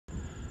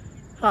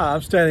Hi,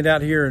 I'm standing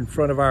out here in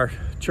front of our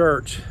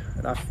church,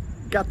 and I've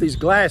got these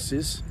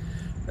glasses.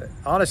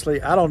 Honestly,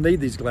 I don't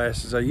need these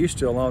glasses. I used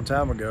to a long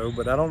time ago,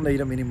 but I don't need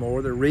them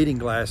anymore. They're reading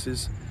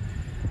glasses,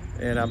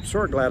 and I'm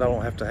sort of glad I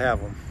don't have to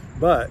have them.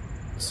 But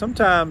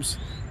sometimes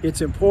it's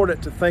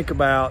important to think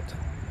about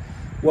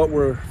what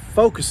we're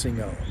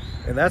focusing on,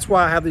 and that's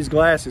why I have these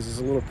glasses as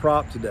a little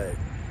prop today.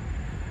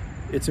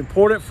 It's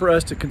important for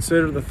us to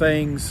consider the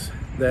things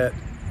that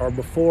are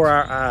before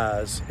our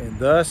eyes and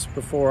thus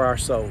before our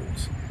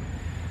souls.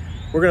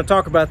 We're going to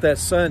talk about that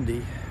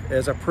Sunday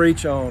as I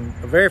preach on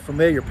a very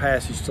familiar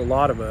passage to a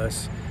lot of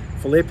us,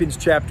 Philippians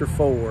chapter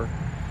 4.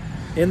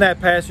 In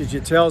that passage,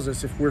 it tells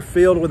us if we're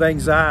filled with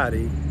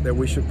anxiety, that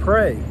we should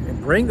pray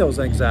and bring those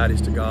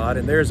anxieties to God.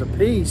 And there's a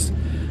peace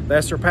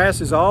that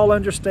surpasses all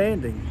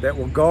understanding that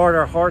will guard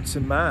our hearts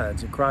and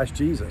minds in Christ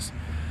Jesus.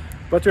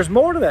 But there's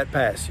more to that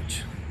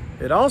passage.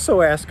 It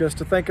also asks us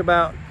to think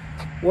about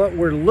what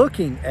we're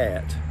looking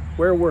at,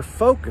 where we're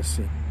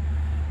focusing.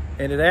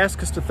 And it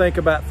asks us to think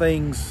about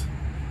things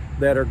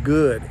that are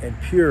good and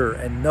pure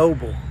and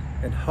noble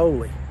and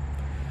holy.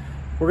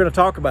 We're going to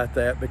talk about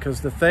that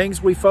because the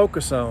things we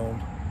focus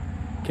on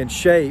can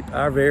shape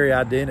our very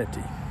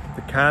identity,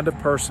 the kind of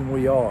person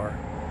we are.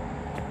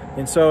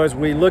 And so as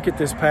we look at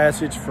this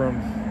passage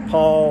from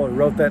Paul, who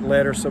wrote that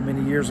letter so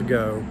many years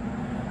ago,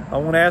 I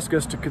want to ask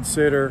us to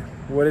consider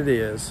what it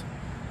is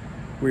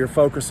we are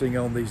focusing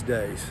on these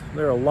days.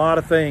 There are a lot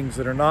of things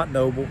that are not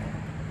noble,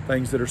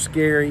 things that are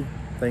scary,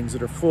 things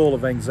that are full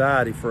of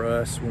anxiety for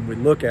us when we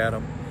look at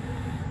them.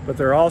 But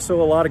there are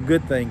also a lot of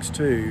good things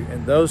too,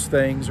 and those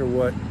things are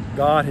what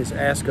God has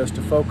asked us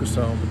to focus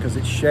on because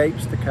it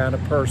shapes the kind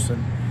of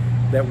person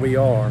that we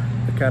are,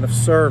 the kind of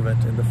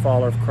servant and the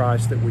follower of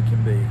Christ that we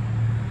can be.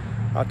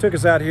 I took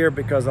us out here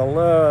because I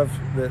love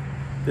that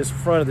this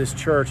front of this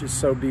church is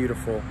so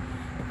beautiful.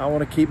 I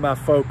want to keep my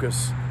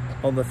focus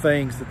on the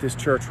things that this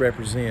church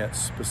represents,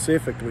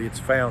 specifically its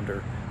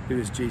founder, who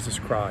is Jesus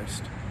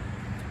Christ.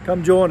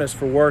 Come join us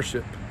for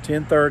worship,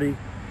 10:30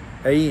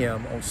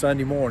 a.m. on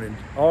Sunday morning,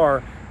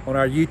 or on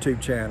our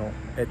YouTube channel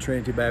at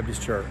Trinity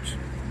Baptist Church.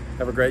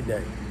 Have a great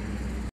day.